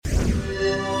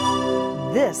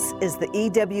This is the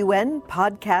EWN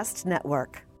Podcast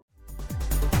Network.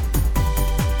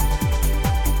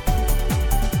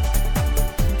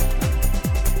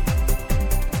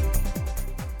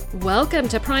 Welcome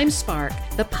to Prime Spark,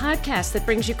 the podcast that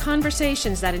brings you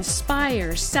conversations that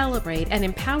inspire, celebrate, and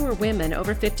empower women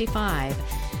over 55.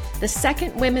 The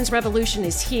second women's revolution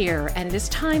is here, and it is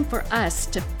time for us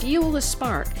to fuel the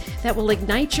spark that will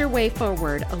ignite your way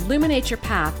forward, illuminate your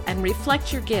path, and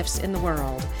reflect your gifts in the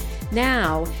world.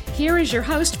 Now, here is your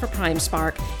host for Prime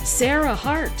Spark, Sarah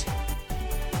Hart.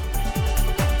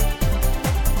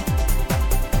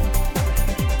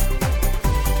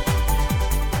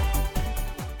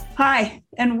 Hi,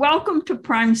 and welcome to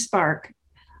Prime Spark.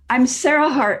 I'm Sarah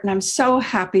Hart, and I'm so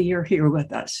happy you're here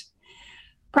with us.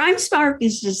 Prime Spark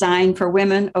is designed for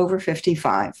women over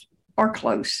 55 or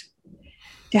close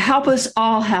to help us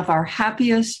all have our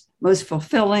happiest, most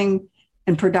fulfilling,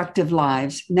 and productive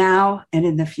lives now and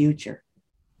in the future.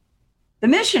 The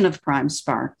mission of Prime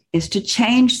Spark is to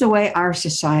change the way our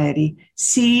society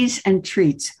sees and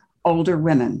treats older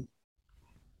women.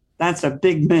 That's a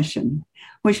big mission,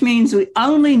 which means we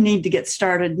only need to get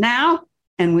started now,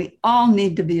 and we all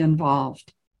need to be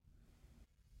involved.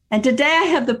 And today I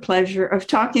have the pleasure of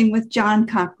talking with John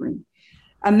Cochran,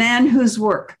 a man whose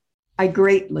work I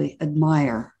greatly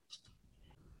admire.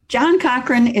 John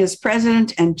Cochran is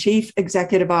President and Chief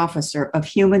Executive Officer of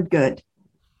HumanGood,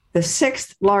 the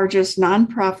sixth largest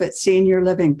nonprofit senior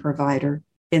living provider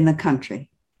in the country.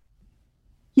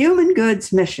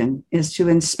 HumanGood's mission is to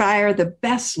inspire the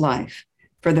best life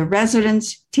for the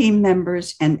residents, team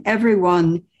members, and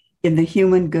everyone in the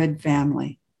HumanGood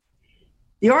family.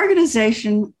 The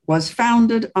organization was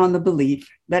founded on the belief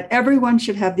that everyone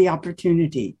should have the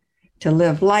opportunity to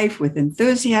live life with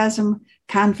enthusiasm,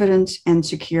 confidence, and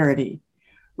security,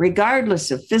 regardless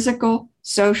of physical,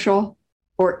 social,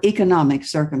 or economic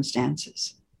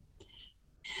circumstances.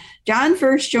 John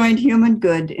first joined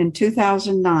HumanGood in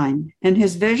 2009, and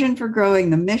his vision for growing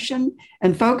the mission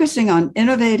and focusing on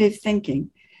innovative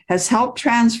thinking has helped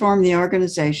transform the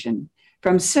organization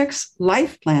from 6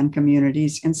 life plan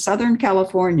communities in Southern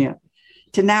California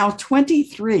to now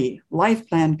 23 life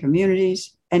plan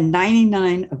communities and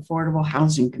 99 affordable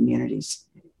housing communities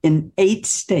in 8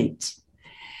 states.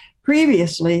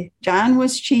 Previously, John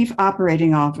was Chief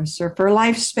Operating Officer for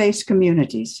LifeSpace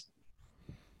Communities.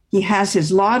 He has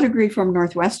his law degree from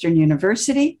Northwestern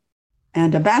University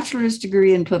and a bachelor's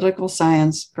degree in political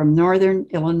science from Northern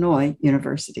Illinois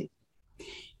University.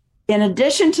 In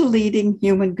addition to leading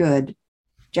HumanGood,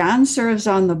 John serves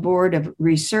on the board of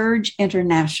Resurge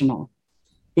International.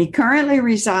 He currently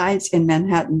resides in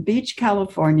Manhattan Beach,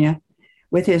 California,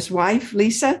 with his wife,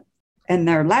 Lisa, and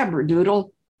their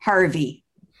Labradoodle, Harvey.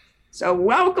 So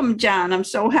welcome, John. I'm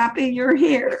so happy you're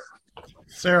here.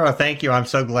 Sarah, thank you. I'm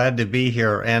so glad to be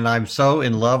here. And I'm so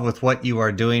in love with what you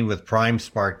are doing with Prime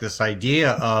Spark, this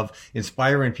idea of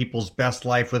inspiring people's best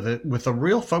life with a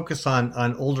real focus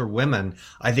on older women,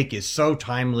 I think is so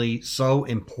timely, so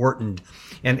important.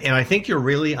 And I think you're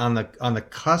really on the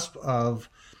cusp of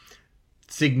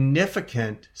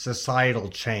significant societal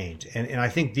change. And I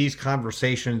think these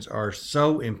conversations are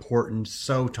so important,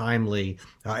 so timely.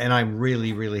 And I'm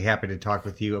really, really happy to talk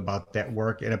with you about that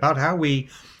work and about how we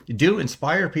do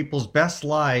inspire people's best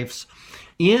lives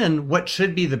in what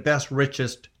should be the best,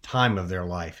 richest time of their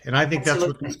life. And I think Absolutely.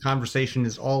 That's what this conversation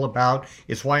is all about.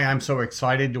 It's why I'm so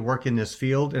excited to work in this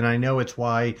field. And I know it's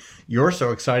why you're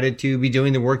so excited to be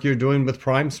doing the work you're doing with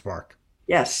Prime Spark.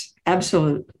 Yes,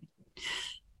 absolutely.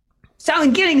 So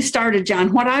in getting started,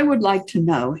 John, what I would like to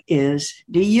know is,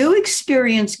 do you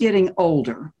experience getting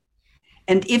older?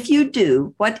 And if you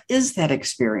do, what is that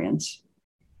experience?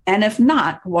 And if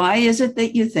not, why is it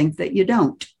that you think that you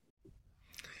don't?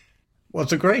 Well,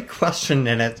 it's a great question,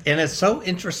 and it's so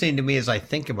interesting to me as I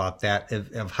think about that,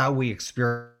 of how we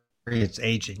experience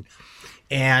aging.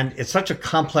 And it's such a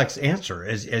complex answer,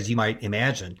 as you might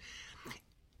imagine.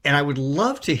 And I would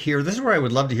love to hear, this is where I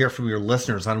would love to hear from your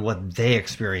listeners on what they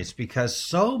experience, because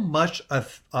so much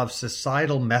of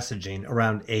societal messaging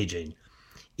around aging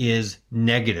is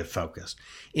negative focused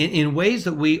in ways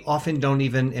that we often don't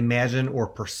even imagine or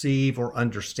perceive or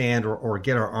understand or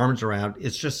get our arms around.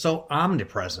 It's just so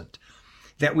omnipresent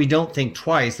that we don't think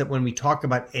twice, that when we talk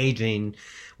about aging,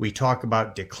 we talk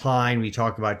about decline, we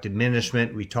talk about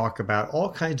diminishment, we talk about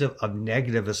all kinds of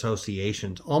negative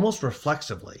associations, almost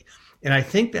reflexively. And I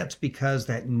think that's because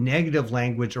that negative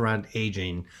language around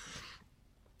aging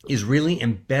is really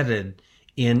embedded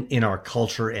in our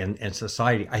culture and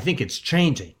society. I think it's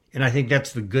changing. And I think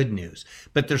that's the good news.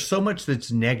 But there's so much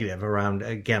that's negative around,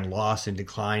 again, loss and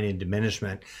decline and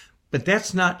diminishment. But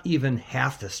that's not even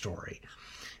half the story.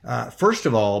 First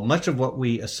of all, much of what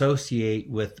we associate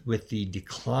with the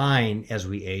decline as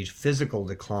we age, physical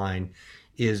decline,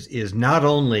 is not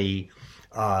only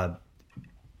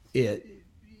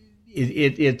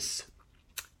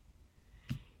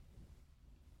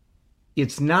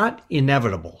it's not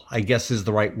inevitable, I guess is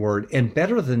the right word. And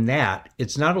better than that,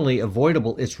 it's not only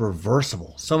avoidable, it's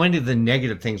reversible. So many of the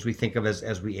negative things we think of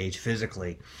as we age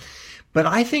physically. But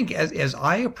I think as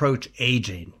I approach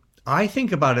aging, I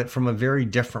think about it from a very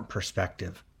different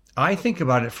perspective. I think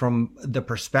about it from the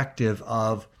perspective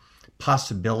of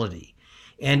possibility.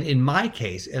 And in my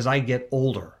case, as I get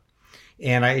older,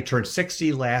 and I turned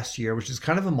 60 last year, which is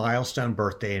kind of a milestone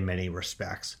birthday in many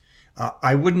respects.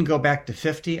 I wouldn't go back to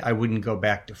 50. I wouldn't go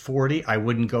back to 40. I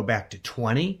wouldn't go back to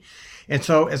 20. And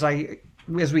so as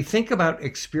we think about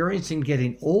experiencing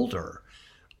getting older,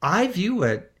 I view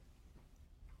it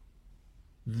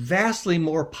vastly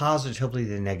more positively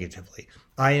than negatively.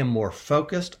 I am more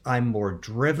focused. I'm more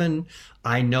driven.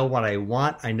 I know what I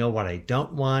want. I know what I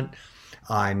don't want.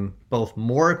 I'm both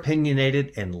more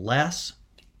opinionated and less.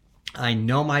 I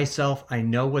know myself. I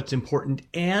know what's important.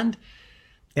 And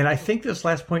I think this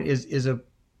last point is a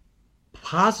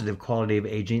positive quality of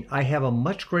aging. I have a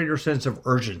much greater sense of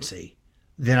urgency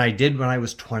than I did when I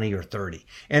was 20 or 30.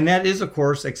 And that is, of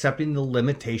course, accepting the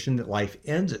limitation that life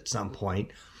ends at some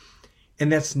point. And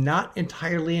that's not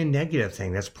entirely a negative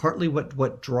thing. That's partly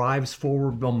what drives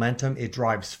forward momentum. It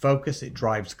drives focus. It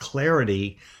drives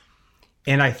clarity.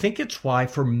 And I think it's why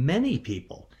for many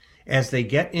people, as they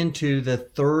get into the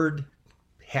third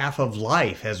half of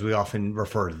life, as we often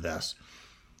refer to this,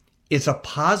 it's a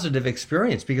positive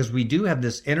experience because we do have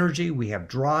this energy, we have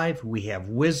drive, we have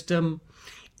wisdom,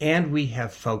 and we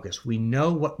have focus. We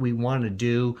know what we want to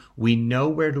do. We know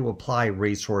where to apply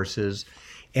resources,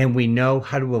 and we know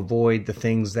how to avoid the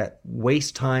things that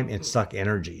waste time and suck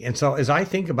energy. And so as I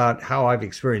think about how I've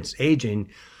experienced aging,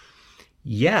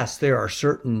 yes, there are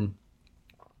certain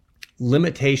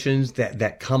limitations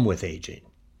that come with aging.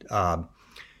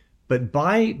 But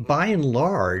by and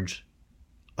large,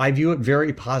 I view it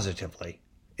very positively.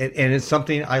 And it's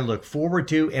something I look forward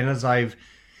to. And as I've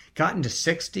gotten to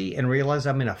 60 and realized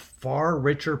I'm in a far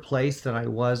richer place than I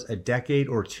was a decade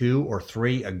or two or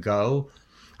three ago,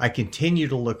 I continue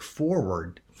to look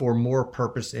forward for more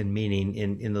purpose and meaning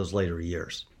in those later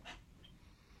years.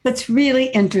 That's really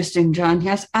interesting, John.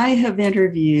 Yes, I have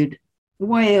interviewed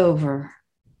way over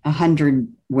 100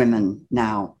 women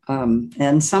now,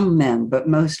 and some men, but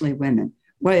mostly women,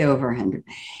 way over 100.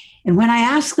 And when I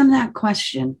ask them that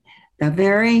question, the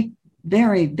very,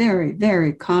 very, very,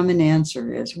 very common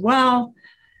answer is, well,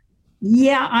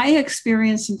 yeah, I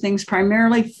experience some things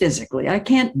primarily physically. I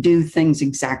can't do things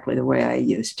exactly the way I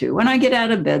used to. When I get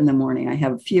out of bed in the morning, I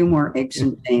have a few more aches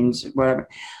and pains, whatever.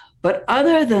 But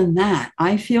other than that,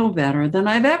 I feel better than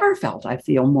I've ever felt. I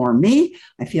feel more me.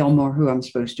 I feel more who I'm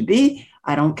supposed to be.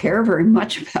 I don't care very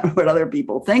much about what other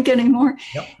people think anymore.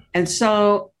 Yep. And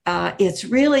so it's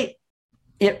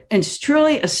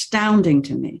truly astounding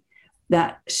to me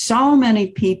that so many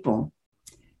people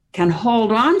can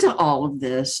hold on to all of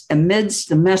this amidst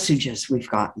the messages we've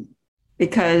gotten,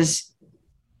 because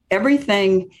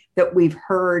everything that we've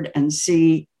heard and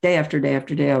see day after day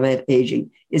after day of aging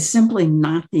is simply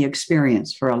not the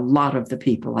experience for a lot of the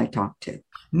people I talk to.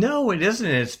 No, it isn't.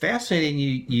 It's fascinating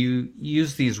you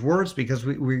use these words because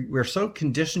we're so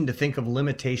conditioned to think of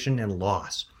limitation and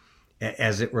loss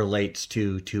as it relates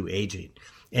to aging.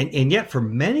 And yet for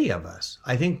many of us,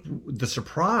 I think the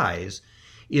surprise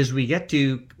is we get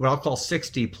to what I'll call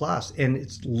 60 plus, and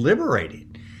it's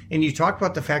liberating. And you talk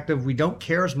about the fact that we don't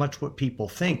care as much what people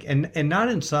think, and not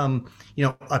in some,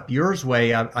 up yours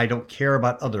way, I don't care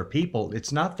about other people.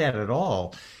 It's not that at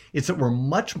all. It's that we're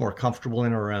much more comfortable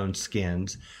in our own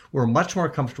skins. We're much more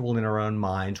comfortable in our own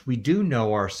minds. We do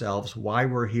know ourselves, why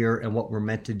we're here and what we're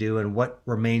meant to do and what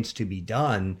remains to be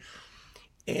done.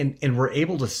 And we're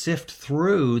able to sift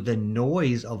through the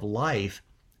noise of life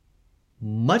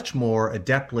much more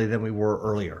adeptly than we were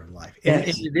earlier in life.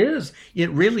 Yes. And it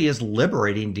really is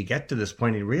liberating to get to this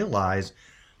point and realize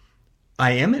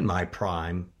I am in my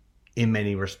prime in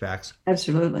many respects.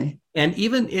 Absolutely. And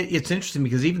even it's interesting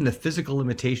because even the physical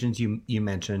limitations you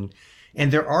mentioned,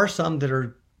 and there are some that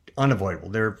are unavoidable.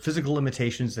 There are physical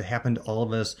limitations that happen to all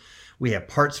of us. We have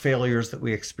parts failures that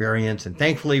we experience. And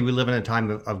thankfully, we live in a time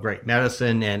of great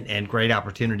medicine and great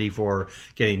opportunity for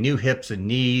getting new hips and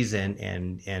knees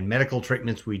and medical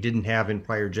treatments we didn't have in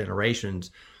prior generations.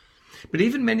 But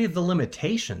even many of the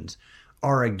limitations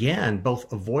are, again,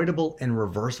 both avoidable and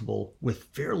reversible with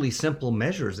fairly simple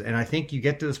measures. And I think you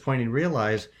get to this point and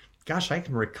realize, gosh, I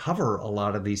can recover a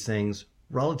lot of these things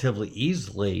relatively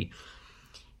easily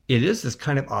it is this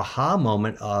kind of aha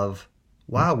moment of,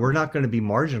 wow, we're not going to be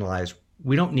marginalized.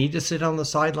 We don't need to sit on the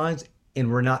sidelines, and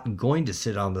we're not going to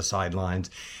sit on the sidelines.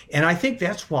 And I think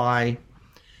that's why,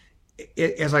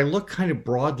 as I look kind of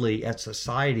broadly at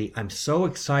society, I'm so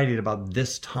excited about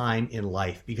this time in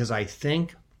life, because I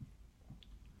think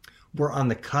we're on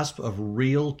the cusp of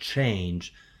real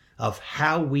change of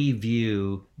how we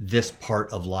view this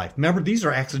part of life. Remember, these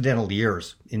are accidental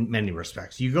years in many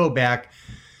respects. You go back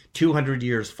 200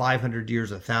 years, 500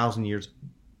 years, 1,000 years,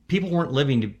 people weren't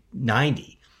living to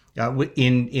 90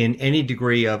 in any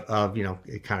degree of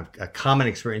kind of a common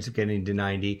experience of getting to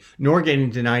 90, nor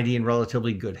getting to 90 in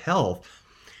relatively good health.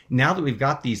 Now that we've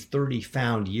got these 30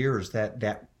 found years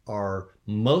that are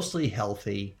mostly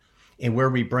healthy, and where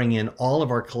we bring in all of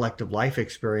our collective life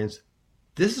experience,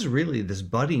 this is really this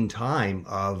budding time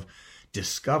of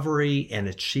discovery and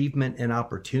achievement and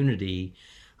opportunity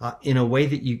in a way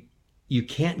that you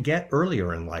can't get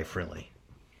earlier in life, really.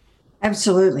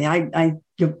 Absolutely. I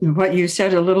what you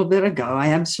said a little bit ago, I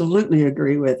absolutely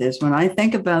agree with this. When I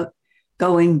think about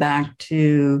going back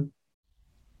to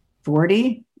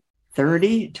 40,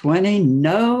 30, 20,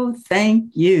 no,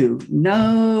 thank you.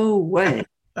 No way.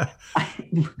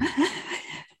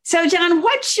 So, John,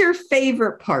 what's your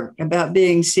favorite part about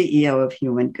being CEO of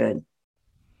HumanGood?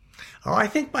 Oh, I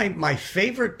think my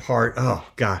favorite part, oh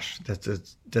gosh,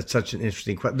 that's such an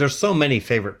interesting question. There's so many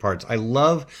favorite parts. I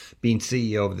love being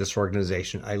CEO of this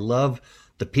organization. I love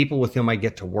the people with whom I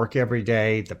get to work every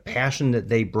day, the passion that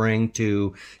they bring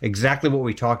to exactly what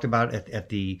we talked about at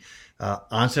the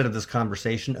onset of this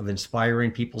conversation, of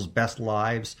inspiring people's best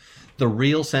lives, the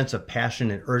real sense of passion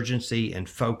and urgency and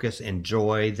focus and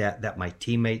joy that my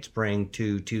teammates bring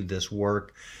to this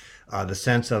work. The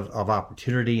sense of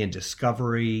opportunity and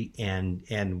discovery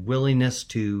and willingness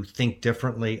to think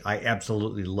differently, I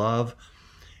absolutely love.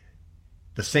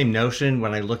 The same notion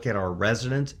when I look at our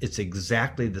residents, it's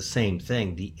exactly the same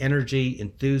thing. The energy,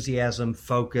 enthusiasm,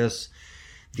 focus,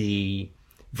 the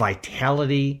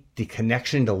vitality, the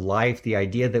connection to life, the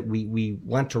idea that we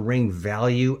want to wring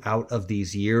value out of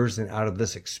these years and out of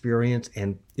this experience,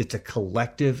 and it's a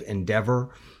collective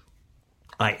endeavor,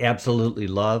 I absolutely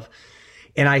love.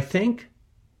 And I think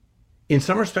in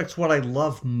some respects, what I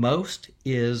love most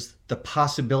is the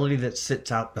possibility that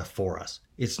sits out before us.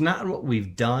 It's not what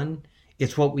we've done.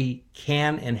 It's what we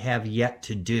can and have yet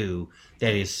to do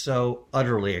that is so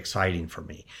utterly exciting for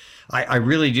me. I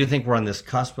really do think we're on this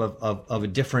cusp of a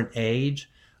different age,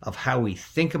 of how we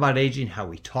think about aging, how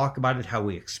we talk about it, how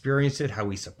we experience it, how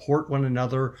we support one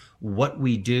another, what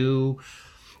we do.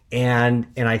 And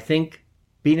I think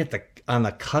being on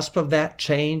the cusp of that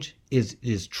change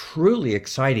is truly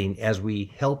exciting as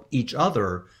we help each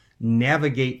other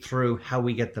navigate through how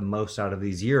we get the most out of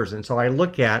these years. And so I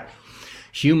look at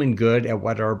HumanGood, at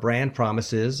what our brand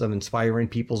promise is of inspiring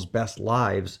people's best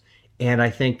lives. And I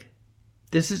think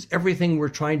this is everything we're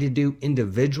trying to do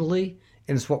individually,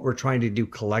 and it's what we're trying to do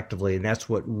collectively. And that's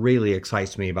what really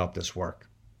excites me about this work.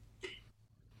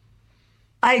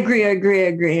 I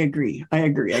agree.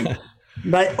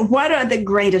 But what are the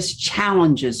greatest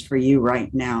challenges for you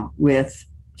right now with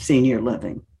senior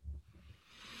living?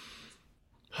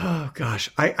 Oh, gosh.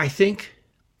 I think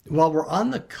while we're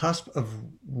on the cusp of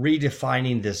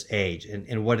redefining this age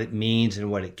and what it means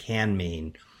and what it can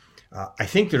mean, I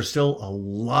think there's still a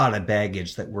lot of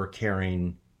baggage that we're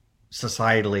carrying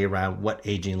societally around what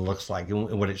aging looks like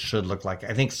and what it should look like.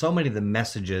 I think so many of the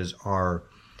messages are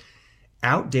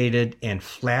outdated and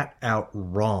flat out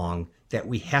wrong that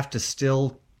we have to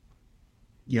still,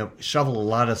 shovel a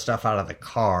lot of stuff out of the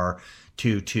car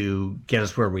to get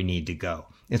us where we need to go.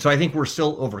 And so I think we're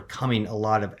still overcoming a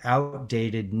lot of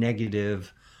outdated,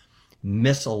 negative,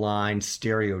 misaligned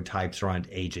stereotypes around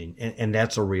aging. And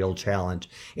that's a real challenge.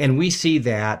 And we see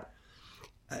that,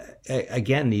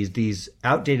 again, these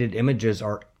outdated images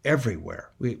are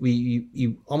everywhere.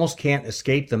 You almost can't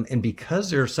escape them. And because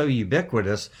they're so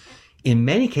ubiquitous, in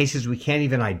many cases, we can't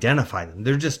even identify them.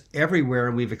 They're just everywhere,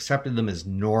 and we've accepted them as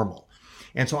normal.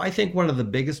 And so I think one of the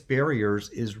biggest barriers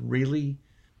is really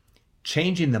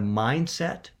changing the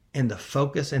mindset and the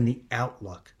focus and the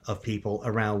outlook of people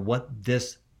around what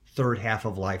this third half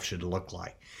of life should look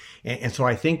like. And so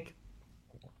I think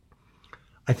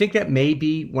that may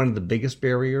be one of the biggest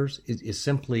barriers is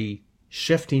simply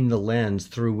shifting the lens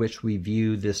through which we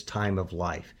view this time of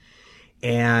life.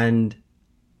 And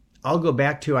I'll go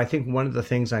back to, I think one of the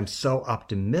things I'm so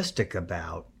optimistic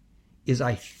about is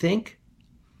I think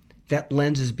that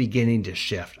lens is beginning to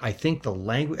shift. I think the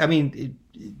language,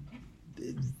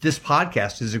 this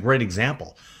podcast is a great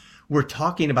example. We're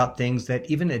talking about things that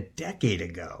even a decade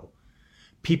ago,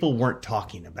 people weren't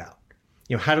talking about.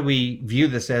 how do we view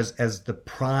this as the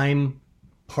prime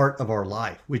part of our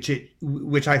life, which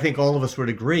I think all of us would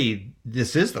agree,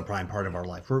 this is the prime part of our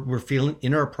life. We're feeling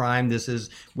in our prime. This is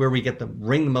where we get to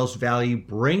bring the most value,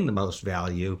 bring the most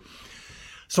value.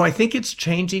 So I think it's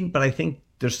changing, but I think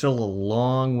there's still a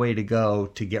long way to go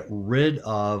to get rid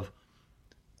of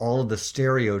all of the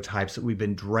stereotypes that we've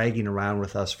been dragging around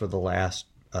with us for the last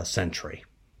century.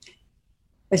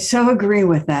 I so agree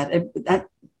with that.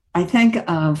 I think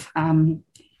of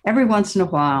every once in a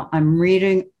while, I'm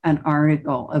reading an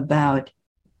article about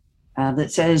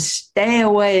that says, stay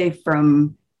away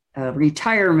from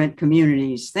retirement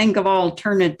communities, think of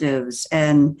alternatives.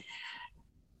 And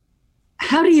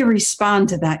how do you respond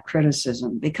to that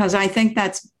criticism? Because I think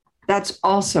that's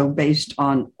also based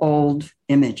on old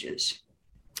images.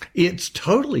 It's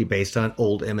totally based on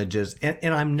old images.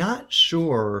 And I'm not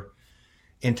sure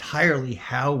entirely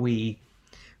how we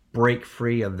break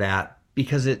free of that,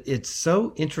 because it's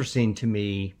so interesting to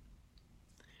me.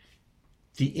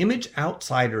 The image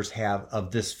outsiders have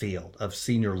of this field of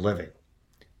senior living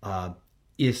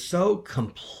is so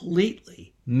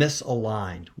completely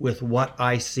misaligned with what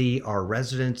I see our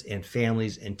residents and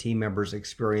families and team members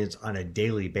experience on a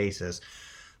daily basis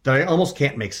that I almost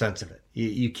can't make sense of it.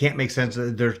 You can't make sense of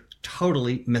it. They're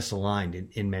totally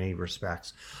misaligned in many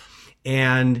respects.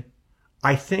 And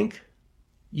I think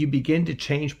you begin to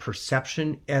change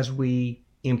perception as we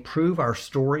improve our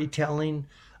storytelling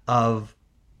of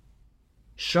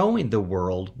showing the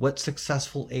world what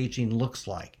successful aging looks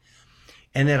like.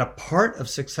 And that a part of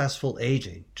successful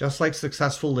aging, just like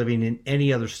successful living in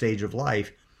any other stage of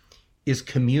life, is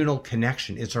communal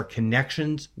connection. It's our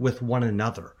connections with one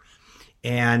another.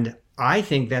 And I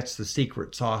think that's the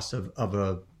secret sauce of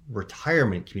a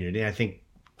retirement community. I think,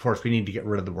 of course, we need to get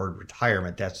rid of the word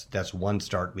retirement. That's one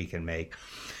start we can make.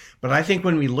 But I think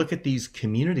when we look at these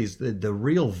communities, the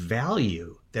real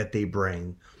value that they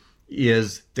bring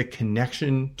is the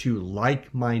connection to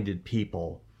like-minded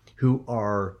people who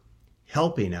are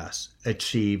helping us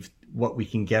achieve what we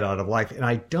can get out of life. And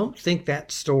I don't think that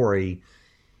story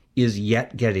is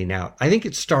yet getting out. I think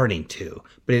it's starting to,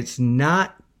 but it's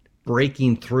not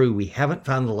breaking through. We haven't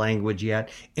found the language yet.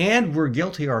 And we're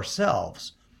guilty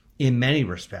ourselves in many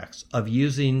respects of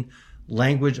using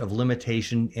language of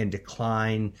limitation and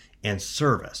decline and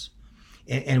service.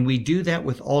 And we do that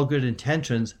with all good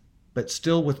intentions, but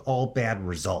still with all bad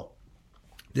result.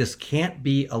 This can't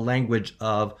be a language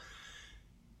of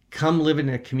come live in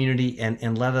a community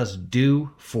and let us do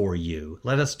for you.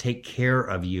 Let us take care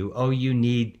of you. Oh, you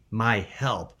need my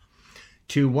help.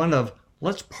 To one of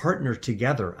let's partner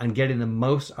together on getting the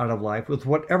most out of life with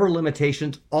whatever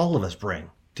limitations all of us bring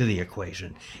to the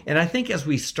equation. And I think as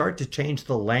we start to change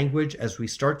the language, as we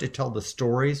start to tell the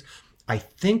stories, I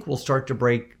think we'll start to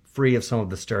break free of some of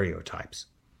the stereotypes.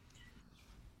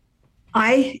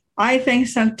 I think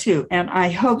so too, and I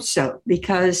hope so,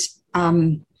 because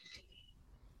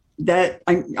that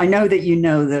I know that you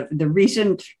know the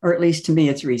recent, or at least to me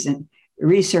it's recent,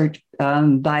 research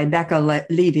by Becca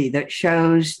Levy that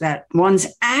shows that one's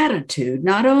attitude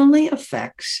not only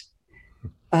affects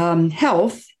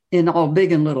health in all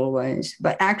big and little ways,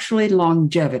 but actually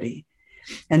longevity.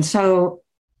 And so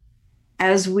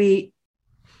as we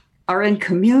are in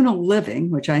communal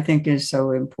living, which I think is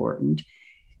so important,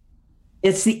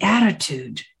 it's the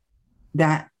attitude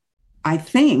that I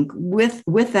think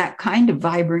with that kind of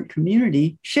vibrant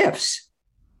community shifts.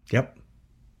 Yep.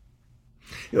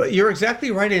 You're exactly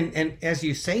right. And as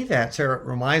you say that, Sarah, it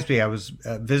reminds me, I was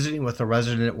visiting with a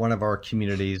resident at one of our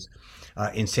communities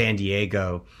in San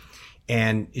Diego.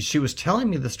 And she was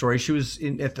telling me the story. She was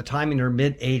at the time in her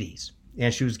mid-80s.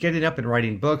 And she was getting up and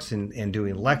writing books and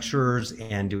doing lectures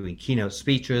and doing keynote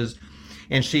speeches.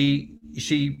 And she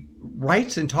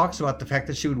writes and talks about the fact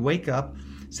that she would wake up,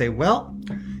 say, well,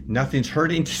 nothing's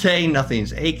hurting today,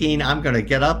 nothing's aching. I'm going to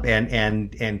get up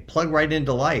and plug right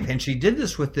into life. And she did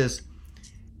this with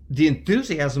the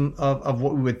enthusiasm of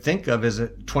what we would think of as a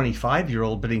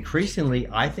 25-year-old, but increasingly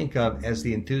I think of as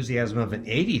the enthusiasm of an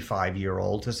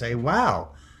 85-year-old to say,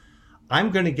 wow,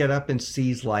 I'm going to get up and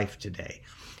seize life today.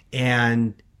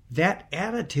 And that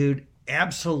attitude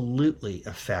absolutely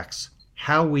affects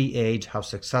how we age, how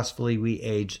successfully we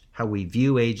age, how we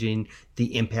view aging,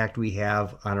 the impact we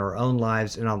have on our own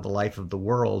lives and on the life of the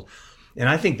world. And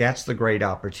I think that's the great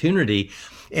opportunity.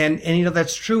 And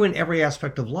that's true in every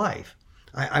aspect of life.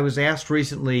 I was asked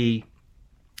recently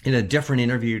in a different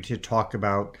interview to talk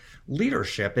about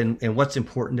leadership and what's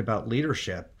important about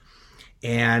leadership.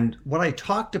 And what I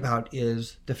talked about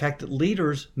is the fact that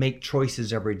leaders make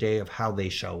choices every day of how they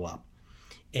show up.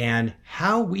 And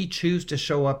how we choose to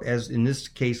show up as, in this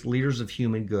case, leaders of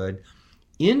HumanGood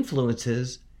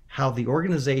influences how the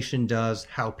organization does,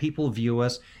 how people view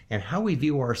us, and how we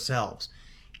view ourselves.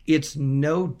 It's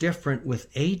no different with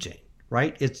aging,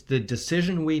 right? It's the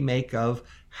decision we make of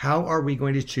how are we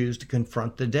going to choose to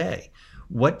confront the day?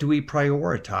 What do we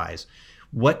prioritize?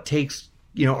 What takes,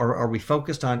 are we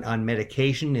focused on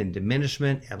medication and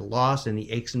diminishment and loss and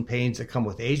the aches and pains that come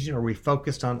with aging? Or are we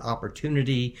focused on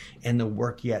opportunity and the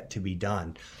work yet to be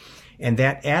done? And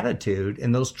that attitude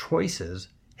and those choices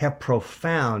have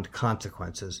profound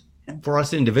consequences for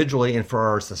us individually and for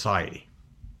our society.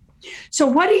 So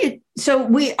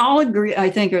we all agree, I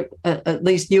think, at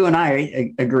least you and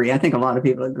I agree, I think a lot of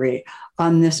people agree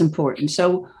on this importance.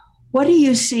 So what do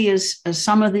you see as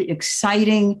some of the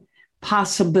exciting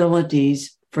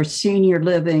possibilities for senior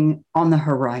living on the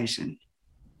horizon?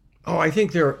 Oh, I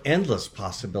think there are endless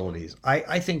possibilities.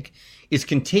 I think it's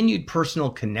continued personal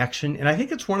connection. And I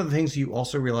think it's one of the things you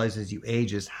also realize as you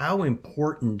age is how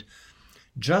important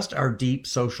just our deep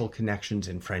social connections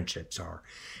and friendships are.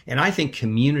 And I think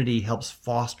community helps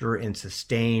foster and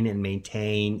sustain and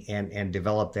maintain and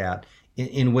develop that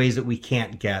in ways that we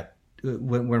can't get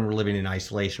when we're living in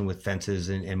isolation with fences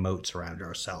and moats around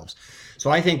ourselves.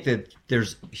 So I think that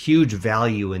there's huge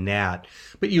value in that.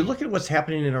 But you look at what's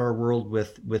happening in our world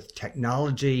with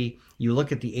technology, you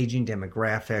look at the aging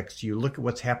demographics, you look at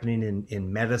what's happening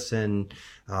in medicine.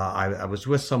 I was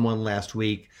with someone last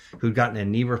week who'd gotten a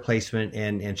knee replacement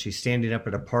and she's standing up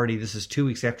at a party. This is 2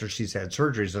 weeks after she's had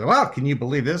surgery. She said, wow, can you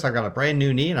believe this? I got a brand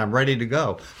new knee and I'm ready to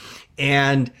go.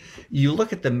 And you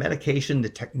look at the medication, the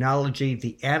technology,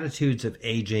 the attitudes of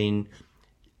aging,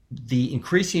 the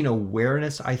increasing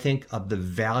awareness, I think, of the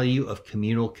value of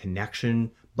communal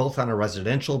connection, both on a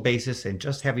residential basis and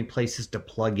just having places to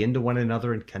plug into one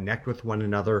another and connect with one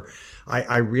another.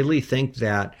 I really think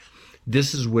that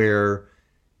this is where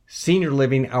senior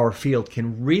living, our field,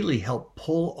 can really help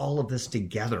pull all of this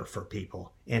together for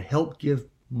people and help give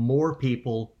more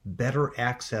people better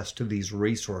access to these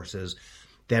resources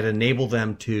that enable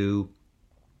them to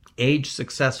age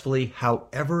successfully,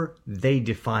 however they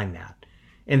define that.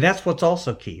 And that's what's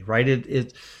also key, right?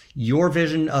 It's your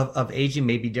vision of aging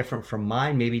may be different from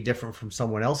mine, may be different from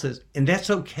someone else's, and that's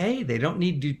okay. They don't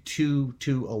need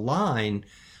to align,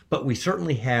 but we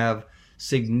certainly have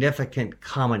significant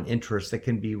common interests that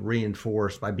can be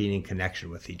reinforced by being in connection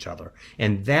with each other.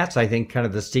 And that's, I think, kind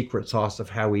of the secret sauce of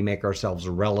how we make ourselves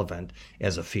relevant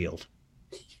as a field.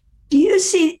 Do you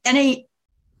see any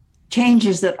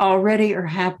changes that already are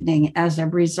happening as a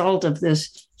result of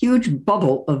this huge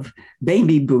bubble of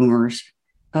baby boomers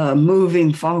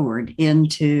moving forward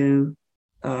into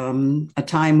a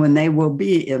time when they will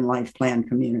be in life plan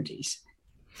communities?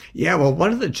 Yeah, well,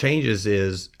 one of the changes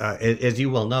is, as you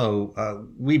well know,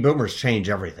 we boomers change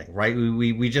everything, right?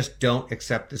 We just don't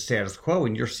accept the status quo.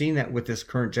 And you're seeing that with this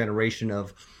current generation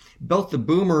of both the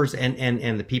boomers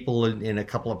and the people in a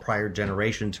couple of prior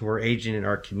generations who are aging in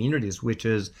our communities, which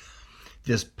is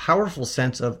this powerful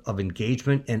sense of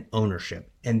engagement and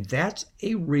ownership. And that's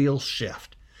a real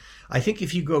shift. I think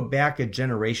if you go back a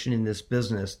generation in this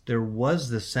business, there was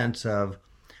this sense of,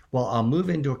 well, I'll move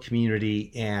into a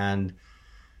community and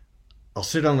I'll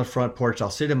sit on the front porch,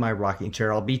 I'll sit in my rocking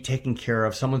chair, I'll be taken care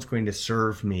of, someone's going to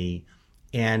serve me.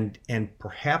 And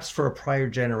perhaps for a prior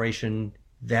generation,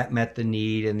 that met the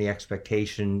need and the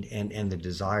expectation and the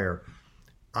desire.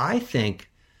 I think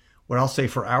what I'll say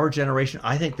for our generation,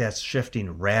 I think that's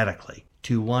shifting radically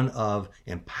to one of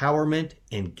empowerment,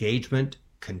 engagement,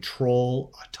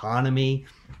 control, autonomy.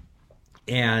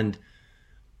 And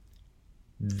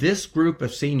this group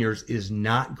of seniors is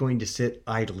not going to sit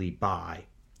idly by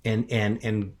and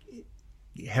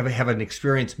have an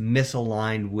experience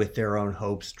misaligned with their own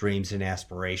hopes, dreams, and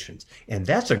aspirations. And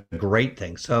that's a great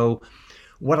thing. So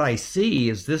what I see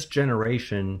is this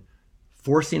generation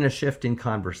forcing a shift in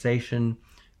conversation,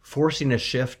 forcing a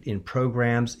shift in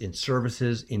programs, in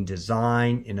services, in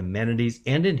design, in amenities,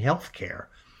 and in healthcare,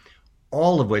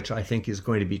 all of which I think is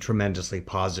going to be tremendously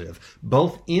positive,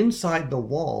 both inside the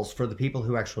walls for the people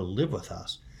who actually live with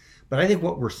us. But I think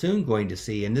what we're soon going to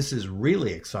see, and this is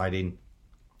really exciting,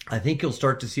 I think you'll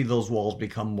start to see those walls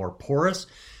become more porous.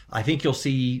 I think you'll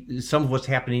see some of what's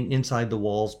happening inside the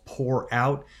walls pour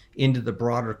out into the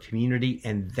broader community,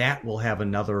 and that will have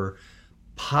another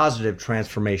positive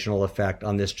transformational effect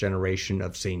on this generation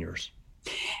of seniors.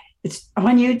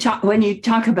 When you talk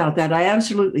about that, I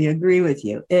absolutely agree with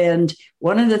you. And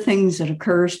one of the things that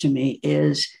occurs to me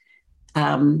is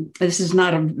this is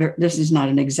not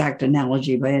an exact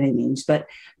analogy by any means, but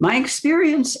my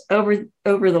experience over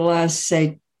the last,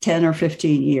 say, 10 or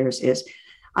 15 years is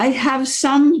I have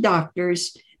some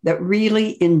doctors that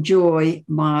really enjoy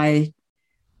my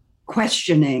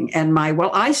questioning and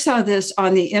I saw this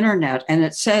on the internet and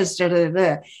it says da, da,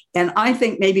 da, and I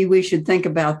think maybe we should think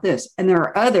about this. And there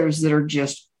are others that are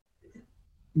just,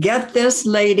 get this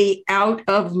lady out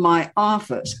of my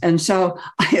office. And so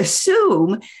I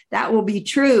assume that will be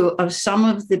true of some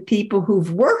of the people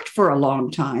who've worked for a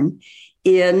long time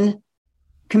in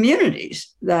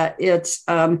communities, that it's,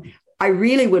 I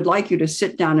really would like you to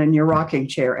sit down in your rocking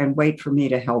chair and wait for me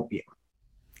to help you.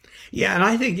 Yeah, and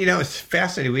I think, it's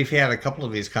fascinating. We've had a couple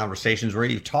of these conversations where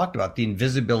you've talked about the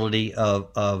invisibility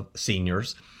of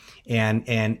seniors, and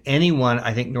anyone,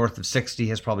 I think, north of 60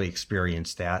 has probably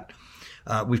experienced that.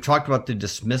 We've talked about the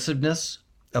dismissiveness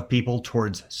of people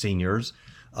towards seniors,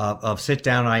 of sit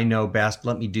down, I know best,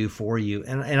 let me do for you.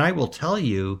 And I will tell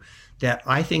you that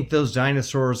I think those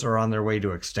dinosaurs are on their way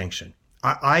to extinction.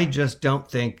 I just don't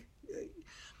think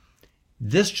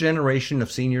this generation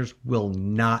of seniors will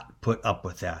not put up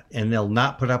with that, and they'll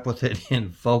not put up with it in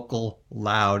vocal,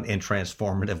 loud, and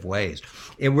transformative ways.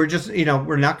 And we're just,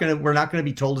 we're not going to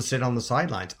be told to sit on the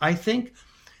sidelines. I think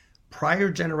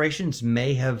prior generations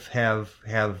may have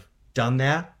done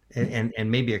that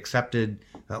and maybe accepted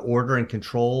order and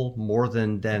control more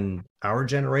than our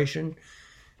generation.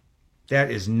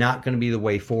 That is not going to be the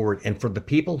way forward. And for the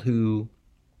people who,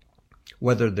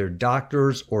 whether they're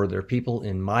doctors or they're people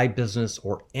in my business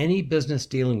or any business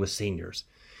dealing with seniors,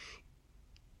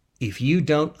 if you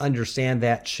don't understand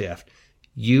that shift,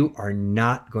 you are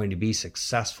not going to be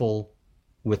successful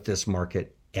with this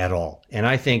market at all. And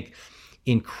I think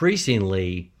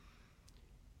increasingly,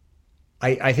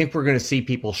 I think we're going to see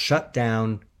people shut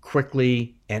down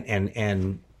quickly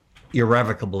and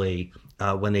irrevocably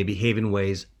when they behave in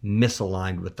ways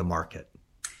misaligned with the market.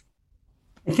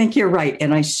 I think you're right,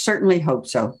 and I certainly hope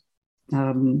so.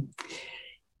 One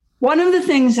of the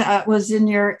things was in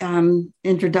your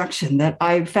introduction that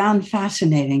I found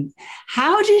fascinating.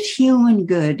 How did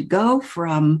HumanGood go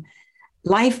from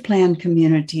life plan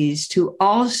communities to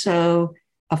also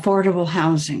affordable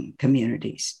housing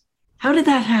communities? How did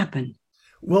that happen?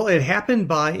 Well, it happened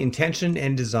by intention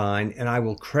and design, and I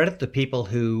will credit the people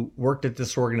who worked at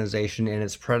this organization and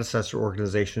its predecessor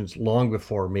organizations long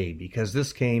before me, because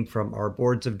this came from our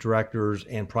boards of directors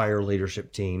and prior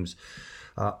leadership teams,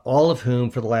 all of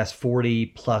whom for the last 40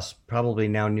 plus, probably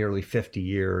now nearly 50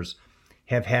 years,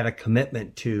 have had a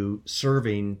commitment to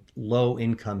serving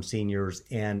low-income seniors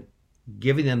and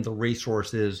giving them the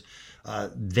resources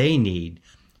they need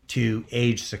to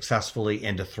age successfully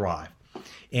and to thrive.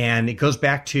 And it goes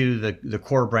back to the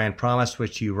core brand promise,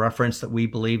 which you referenced, that we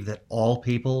believe that all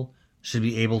people should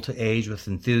be able to age with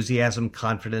enthusiasm,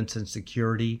 confidence, and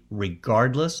security,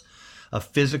 regardless of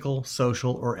physical,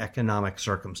 social, or economic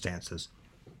circumstances.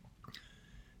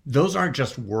 Those aren't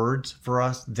just words for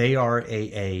us. They are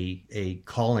a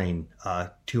calling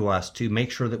to us to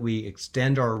make sure that we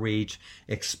extend our reach,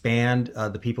 expand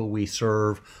the people we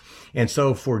serve. And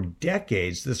so for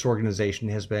decades, this organization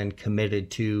has been committed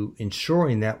to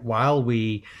ensuring that while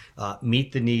we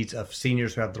meet the needs of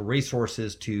seniors who have the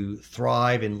resources to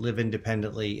thrive and live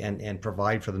independently and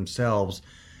provide for themselves,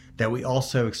 that we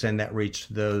also extend that reach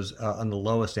to those on the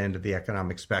lowest end of the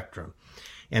economic spectrum.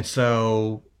 And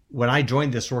so when I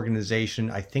joined this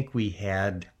organization, I think we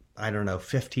had,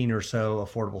 15 or so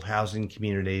affordable housing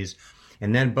communities.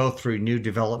 And then both through new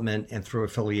development and through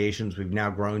affiliations, we've now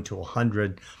grown to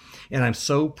 100. And I'm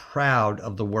so proud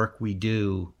of the work we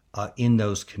do in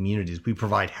those communities. We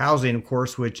provide housing, of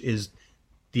course, which is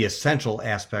the essential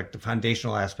aspect, the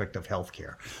foundational aspect of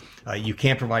healthcare. You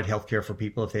can't provide healthcare for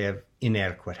people if they have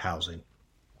inadequate housing.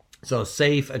 So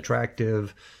safe,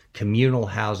 attractive, communal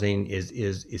housing is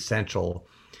essential.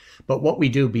 But what we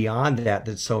do beyond that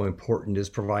that's so important is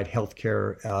provide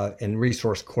healthcare and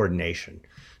resource coordination.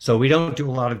 So we don't do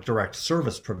a lot of direct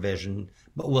service provision,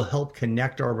 but we'll help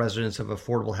connect our residents of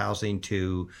affordable housing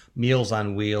to Meals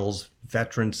on Wheels,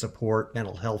 veteran support,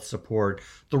 mental health support,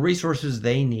 the resources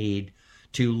they need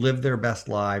to live their best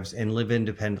lives and live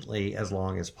independently as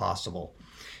long as possible.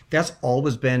 That's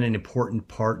always been an important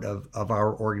part of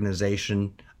our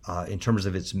organization in terms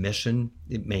of its mission.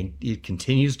 It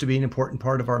continues to be an important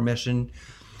part of our mission.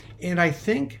 And I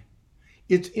think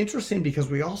it's interesting because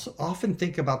we also often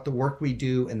think about the work we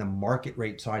do in the market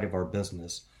rate side of our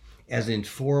business as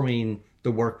informing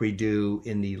the work we do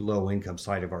in the low income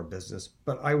side of our business.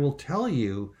 But I will tell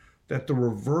you that the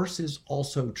reverse is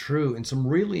also true in some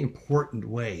really important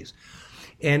ways.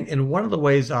 And one of the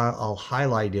ways I'll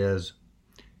highlight is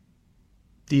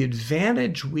the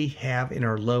advantage we have in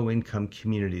our low income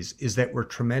communities is that we're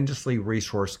tremendously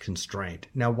resource constrained.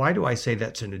 Now, why do I say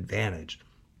that's an advantage?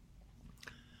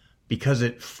 Because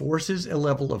it forces a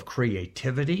level of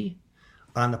creativity,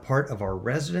 on the part of our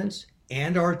residents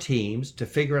and our teams to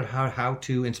figure out how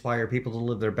to inspire people to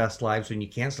live their best lives when you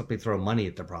can't simply throw money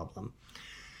at the problem.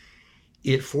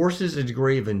 It forces a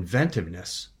degree of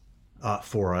inventiveness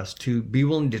for us to be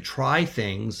willing to try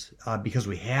things because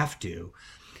we have to.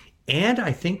 And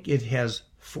I think it has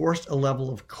forced a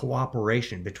level of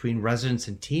cooperation between residents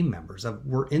and team members.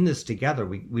 We're in this together.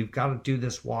 We've got to do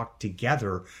this walk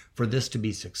together for this to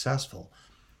be successful.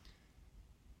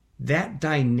 That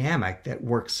dynamic that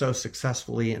works so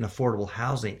successfully in affordable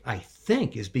housing, I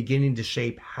think, is beginning to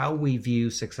shape how we view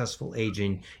successful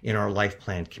aging in our life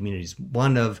plan communities.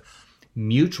 One of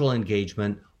mutual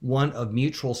engagement, one of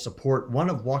mutual support, one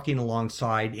of walking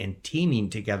alongside and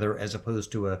teaming together as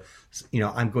opposed to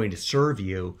I'm going to serve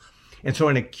you. And so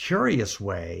in a curious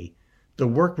way, the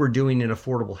work we're doing in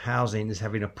affordable housing is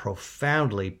having a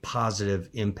profoundly positive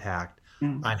impact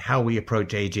on how we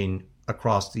approach aging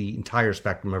across the entire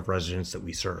spectrum of residents that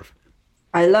we serve.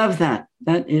 I love that.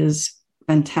 That is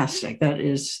fantastic. That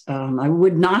is, I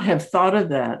would not have thought of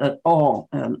that at all.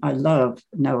 And I love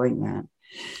knowing that.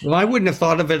 Well, I wouldn't have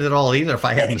thought of it at all either if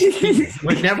I hadn't seen it. It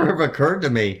would never have occurred to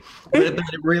me. But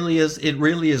it really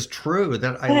is true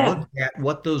that I look at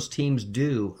what those teams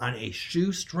do on a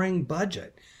shoestring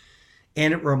budget.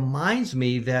 And it reminds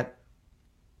me that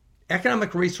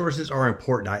economic resources are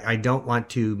important. I don't want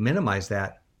to minimize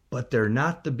that, but they're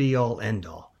not the be all end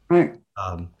all. Right.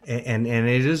 And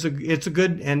it's a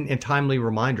good and timely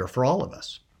reminder for all of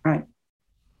us. Right.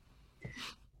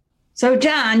 So,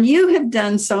 John, you have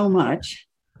done so much.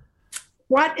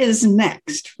 What is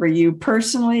next for you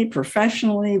personally,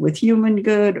 professionally, with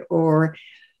HumanGood, or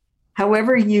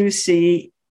however you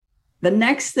see? The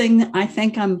next thing I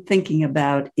think I'm thinking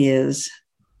about is...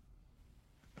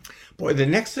 Boy, the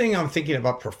next thing I'm thinking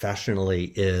about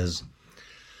professionally is,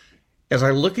 as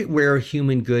I look at where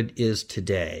HumanGood is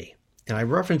today, and I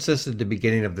referenced this at the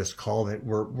beginning of this call, that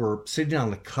we're sitting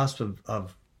on the cusp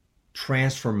of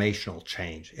transformational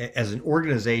change as an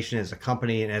organization, as a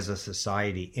company, and as a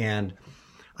society. And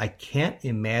I can't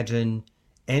imagine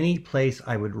any place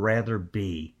I would rather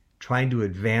be trying to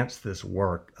advance this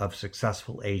work of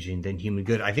successful aging than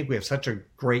HumanGood. I think we have such a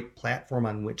great platform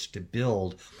on which to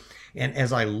build. And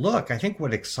as I look, I think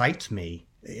what excites me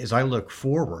as I look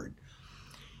forward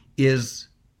is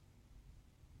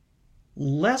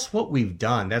less what we've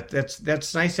done.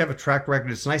 That's nice to have a track record.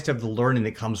 It's nice to have the learning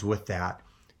that comes with that.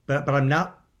 But I'm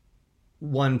not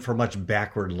one for much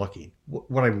backward looking.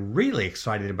 What I'm really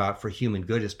excited about for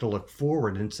HumanGood is to look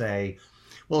forward and say,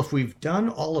 well, if we've done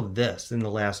all of this in the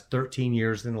last 13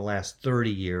 years, in the last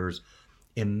 30 years,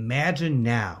 imagine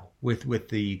now with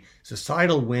the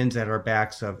societal winds at our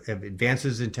backs of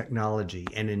advances in technology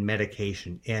and in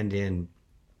medication and in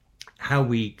how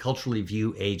we culturally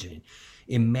view aging.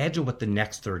 Imagine what the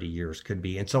next 30 years could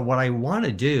be. And so what I want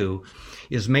to do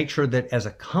is make sure that as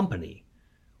a company,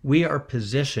 we are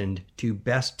positioned to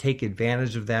best take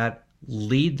advantage of that,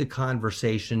 lead the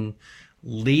conversation,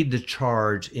 lead the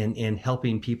charge in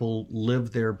helping people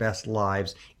live their best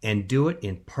lives, and do it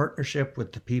in partnership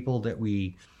with the people that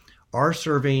we are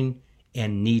serving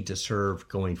and need to serve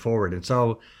going forward. And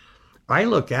so I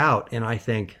look out and I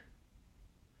think,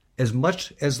 as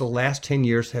much as the last 10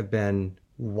 years have been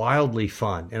wildly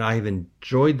fun, and I have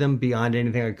enjoyed them beyond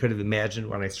anything I could have imagined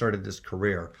when I started this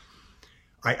career,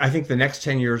 I think the next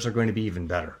 10 years are going to be even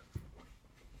better.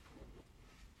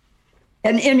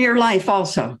 And in your life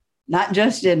also, not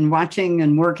just in watching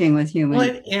and working with humans.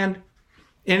 Well, and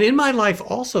in my life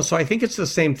also. So I think it's the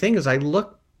same thing. As I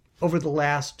look over the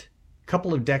last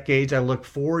couple of decades, I look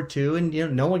forward to, and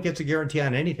no one gets a guarantee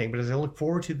on anything, but as I look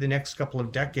forward to the next couple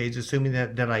of decades, assuming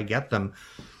that I get them,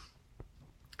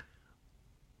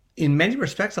 in many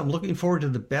respects, I'm looking forward to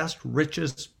the best,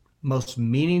 richest, most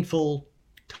meaningful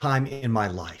time in my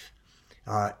life.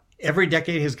 Every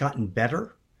decade has gotten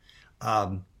better.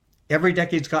 Every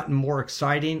decade's gotten more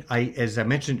exciting. As I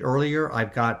mentioned earlier,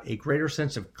 I've got a greater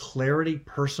sense of clarity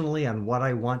personally on what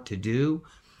I want to do.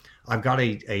 I've got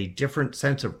a different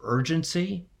sense of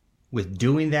urgency with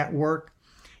doing that work.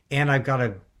 And I've got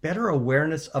a better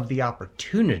awareness of the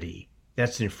opportunity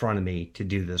that's in front of me to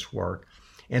do this work.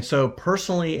 And so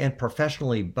personally and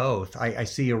professionally both, I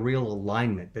see a real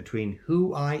alignment between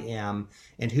who I am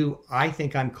and who I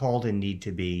think I'm called and need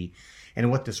to be,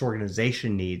 and what this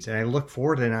organization needs. And I look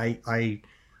forward, and I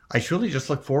truly just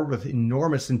look forward with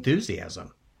enormous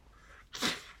enthusiasm.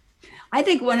 I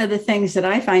think one of the things that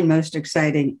I find most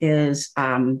exciting is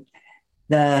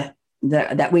that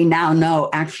we now know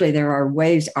actually there are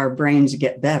ways our brains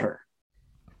get better.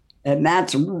 And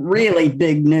that's really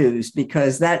big news,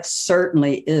 because that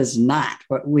certainly is not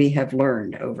what we have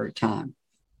learned over time.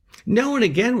 No, and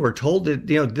again, we're told that,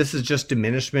 this is just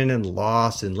diminishment and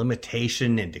loss and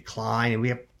limitation and decline. And we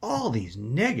have all these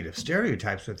negative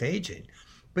stereotypes with aging.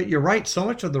 But you're right. So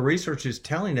much of the research is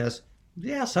telling us,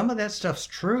 yeah, some of that stuff's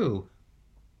true.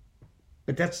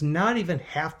 But that's not even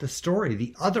half the story.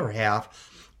 The other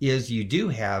half is you do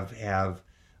have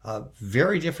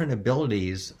very different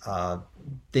abilities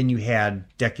than you had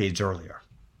decades earlier.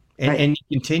 And, right. and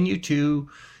you continue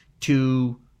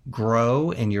to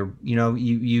grow, and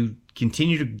you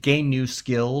continue to gain new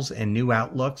skills and new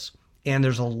outlooks. And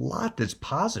there's a lot that's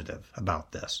positive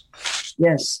about this.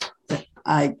 Yes,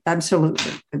 I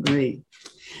absolutely agree.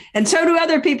 And so do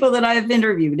other people that I've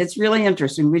interviewed. It's really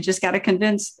interesting. We just got to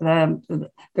convince the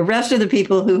rest of the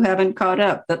people who haven't caught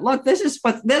up that, look, this is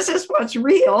what's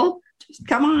real. Just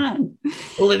come on.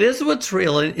 Well, it is what's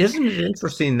real. And isn't it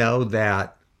interesting, though,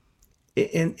 that,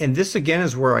 and this again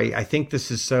is where I think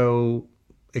this is so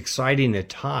exciting a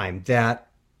time, that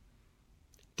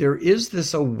there is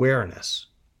this awareness,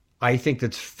 I think,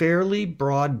 that's fairly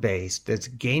broad-based, that's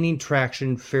gaining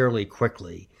traction fairly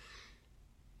quickly,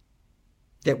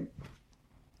 that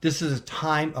this is a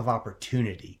time of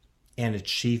opportunity and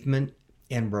achievement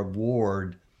and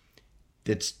reward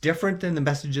that's different than the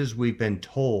messages we've been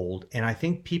told. And I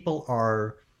think people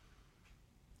are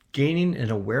gaining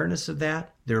an awareness of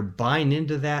that. They're buying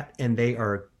into that, and they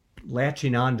are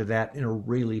latching on to that in a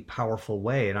really powerful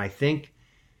way. And I think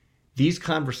these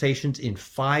conversations in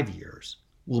 5 years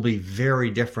will be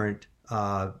very different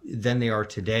than they are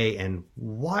today, and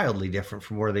wildly different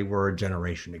from where they were a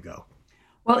generation ago.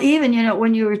 Well, even,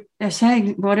 when you were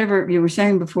saying whatever you were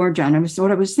saying before, John,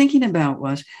 what I was thinking about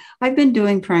was, I've been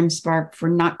doing Prime Spark for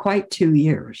not quite 2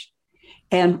 years.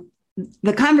 And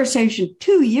the conversation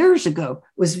 2 years ago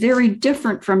was very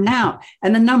different from now.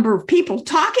 And the number of people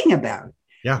talking about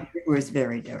it was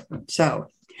very different. So,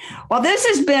 well, this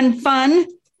has been fun.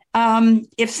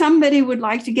 If somebody would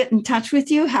like to get in touch with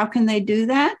you, how can they do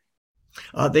that?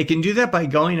 They can do that by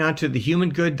going onto the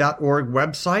HumanGood.org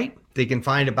website. They can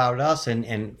find about us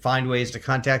and find ways to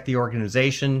contact the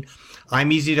organization.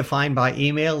 I'm easy to find by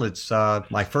email. It's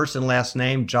my first and last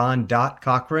name,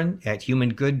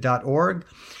 john.cochran@humangood.org.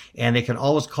 And they can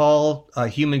always call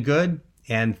HumanGood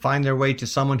and find their way to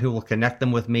someone who will connect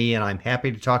them with me. And I'm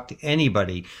happy to talk to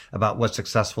anybody about what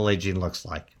successful aging looks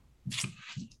like.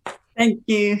 Thank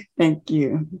you. Thank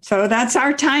you. So that's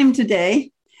our time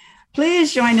today.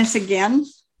 Please join us again.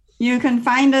 You can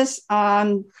find us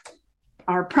on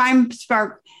our Prime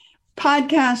Spark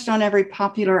podcast on every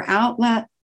popular outlet.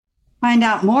 Find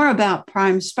out more about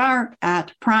Prime Spark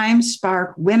at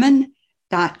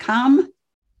primesparkwomen.com.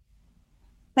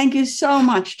 Thank you so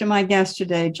much to my guest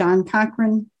today, John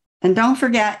Cochran. And don't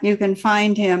forget, you can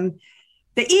find him.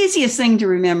 The easiest thing to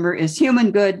remember is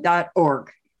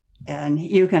humangood.org. And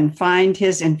you can find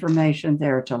his information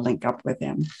there to link up with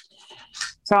him.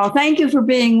 So thank you for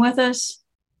being with us.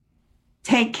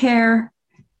 Take care.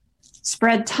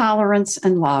 Spread tolerance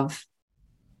and love.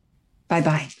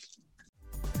 Bye-bye.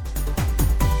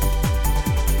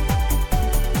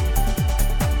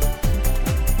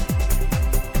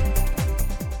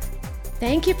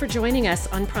 Thank you for joining us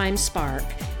on Prime Spark.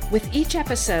 With each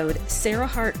episode, Sarah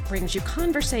Hart brings you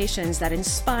conversations that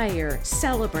inspire,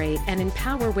 celebrate, and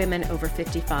empower women over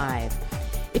 55.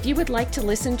 If you would like to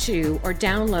listen to or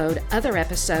download other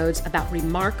episodes about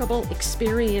remarkable,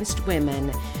 experienced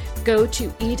women, go to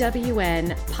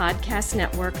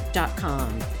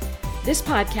ewnpodcastnetwork.com. This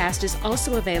podcast is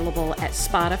also available at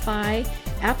Spotify,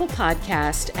 Apple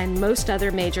Podcast, and most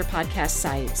other major podcast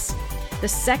sites. The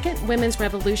second women's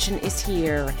revolution is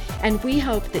here, and we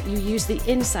hope that you use the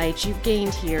insights you've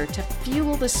gained here to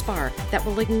fuel the spark that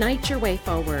will ignite your way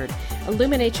forward,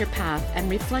 illuminate your path, and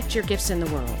reflect your gifts in the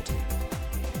world.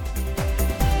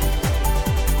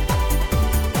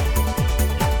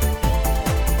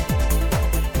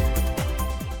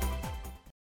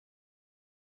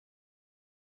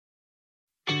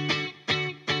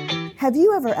 Have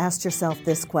you ever asked yourself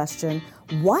this question?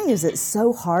 Why is it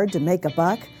so hard to make a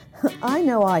buck? I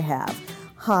know I have.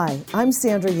 Hi, I'm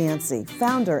Sandra Yancey,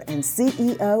 founder and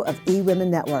CEO of eWomen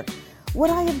Network. What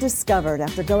I have discovered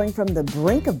after going from the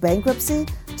brink of bankruptcy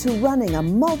to running a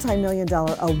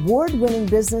multi-million-dollar award-winning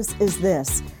business is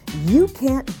this: you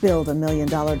can't build $1 million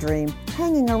dream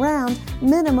hanging around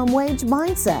minimum wage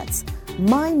mindsets.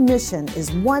 My mission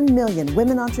is 1 million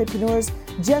women entrepreneurs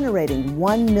generating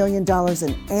 $1 million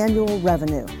in annual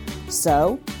revenue.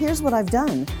 So here's what I've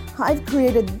done. I've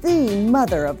created the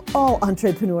mother of all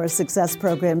entrepreneur success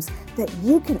programs that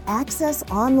you can access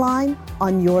online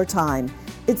on your time.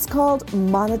 It's called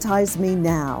Monetize Me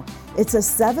Now. It's a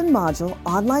 7-module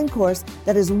online course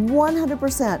that is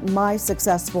 100% my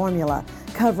success formula,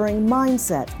 covering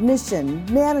mindset, mission,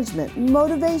 management,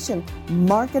 motivation,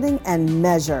 marketing, and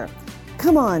measure.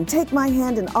 Come on, take my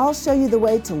hand and I'll show you the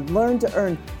way to learn to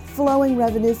earn flowing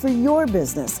revenue for your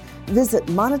business. Visit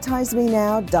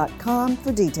monetizemenow.com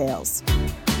for details.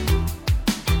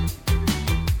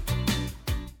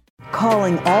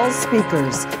 Calling all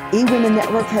speakers, eWomen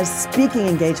Network has speaking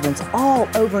engagements all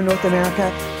over North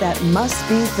America that must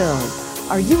be filled.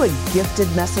 Are you a gifted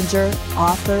messenger,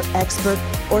 author, expert,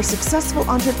 or successful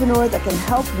entrepreneur that can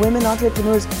help women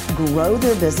entrepreneurs grow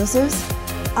their businesses?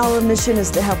 Our mission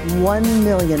is to help 1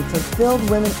 million fulfilled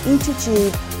women each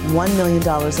achieve $1 million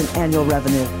in annual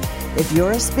revenue. If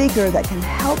you're a speaker that can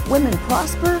help women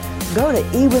prosper, go to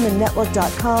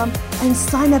eWomenNetwork.com and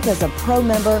sign up as a pro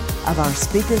member of our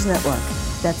Speakers Network.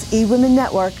 That's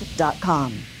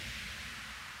eWomenNetwork.com.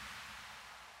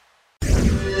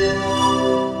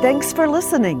 Thanks for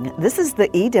listening. This is the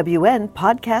EWN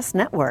Podcast Network.